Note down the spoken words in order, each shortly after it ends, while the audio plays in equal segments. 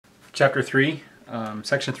Chapter 3,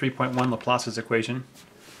 Section 3.1, Laplace's equation,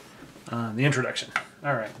 the introduction.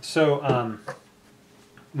 All right, so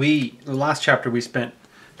the last chapter we spent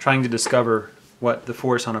trying to discover what the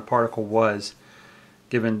force on a particle was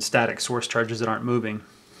given static source charges that aren't moving.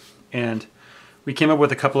 And we came up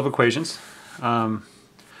with a couple of equations.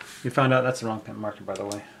 We found out, that's the wrong marker by the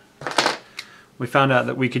way. We found out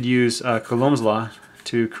that we could use Coulomb's law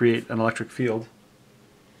to create an electric field,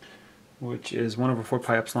 which is 1 over 4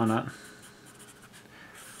 pi epsilon naught,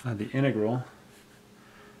 the integral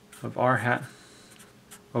of r hat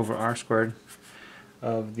over r squared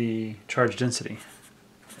of the charge density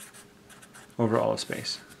over all of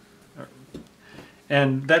space.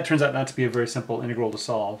 And that turns out not to be a very simple integral to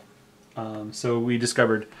solve. So we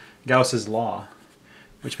discovered Gauss's law,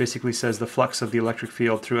 which basically says the flux of the electric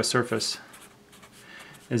field through a surface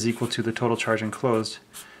is equal to the total charge enclosed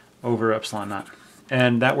over epsilon naught.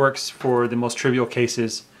 And that works for the most trivial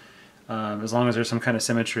cases, as long as there's some kind of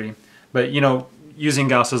symmetry. But you know, using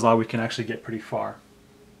Gauss's law we can actually get pretty far.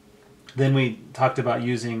 Then we talked about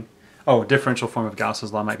using, a differential form of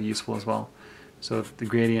Gauss's law might be useful as well. So the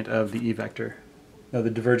gradient of the E vector, no, the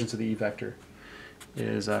divergence of the E vector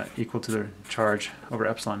is equal to the charge over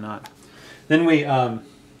epsilon naught. Then we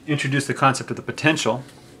introduced the concept of the potential.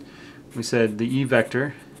 We said the E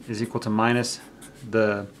vector is equal to minus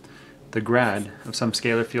the grad of some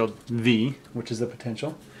scalar field V, which is the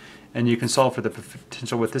potential. And you can solve for the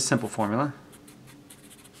potential with this simple formula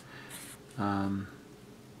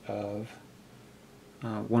of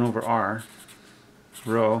 1 over r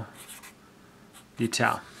rho d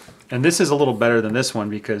tau. And this is a little better than this one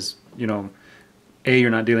because, you know, A, you're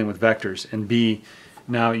not dealing with vectors, and B,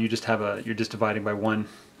 now you just have you're just dividing by 1.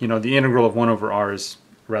 You know, the integral of 1 over r is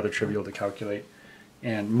rather trivial to calculate.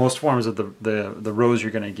 And most forms of the rows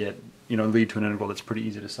you're going to get, you know, lead to an integral that's pretty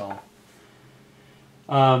easy to solve.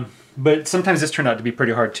 But sometimes this turned out to be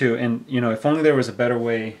pretty hard too. And you know, if only there was a better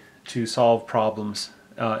way to solve problems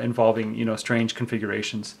involving, you know, strange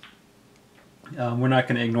configurations. We're not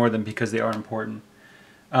going to ignore them because they are important.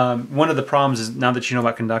 One of the problems is, now that you know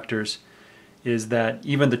about conductors, is that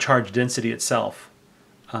even the charge density itself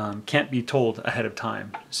can't be told ahead of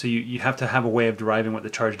time. So you have to have a way of deriving what the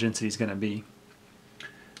charge density is going to be.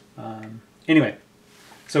 Anyway,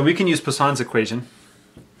 so we can use Poisson's equation,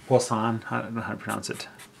 Poisson, I don't know how to pronounce it,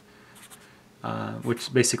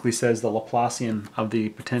 which basically says the Laplacian of the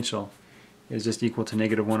potential is just equal to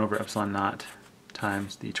negative 1 over epsilon naught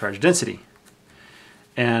times the charge density.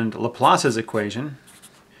 And Laplace's equation,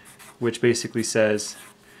 which basically says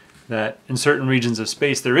that in certain regions of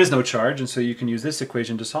space there is no charge, and so you can use this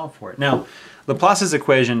equation to solve for it. Now, Laplace's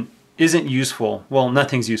equation isn't useful, well,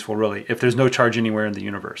 nothing's useful really, if there's no charge anywhere in the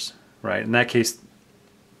universe, right? In that case,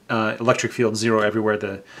 electric field 0 everywhere,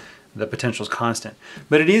 the potential is constant.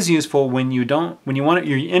 But it is useful when you're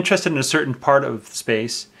interested in a certain part of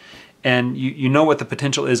space and you know what the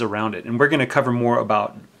potential is around it. And we're going to cover more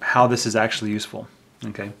about how this is actually useful.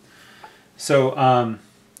 Okay, so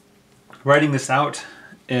writing this out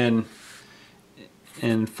in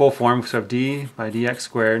full form, so we have d by dx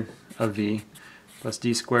squared of v plus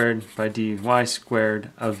d squared by dy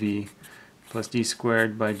squared of v plus d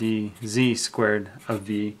squared by dz squared of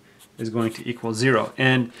v is going to equal 0.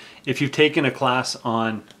 And if you've taken a class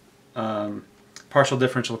on partial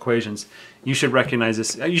differential equations, you should recognize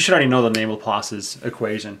this. You should already know the name of Laplace's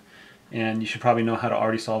equation, and you should probably know how to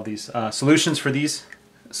already solve these. Solutions for this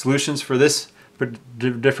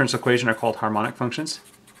differential equation are called harmonic functions.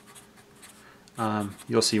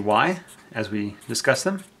 You'll see why as we discuss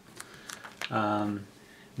them.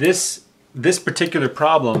 This particular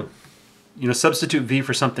problem, you know, substitute V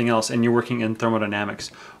for something else and you're working in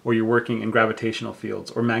thermodynamics, or you're working in gravitational fields,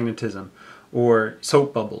 or magnetism, or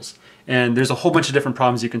soap bubbles. And there's a whole bunch of different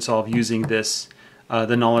problems you can solve using this,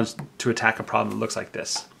 the knowledge to attack a problem that looks like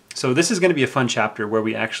this. So this is going to be a fun chapter where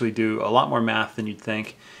we actually do a lot more math than you'd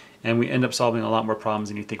think, and we end up solving a lot more problems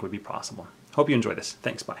than you think would be possible. Hope you enjoy this.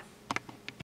 Thanks, bye.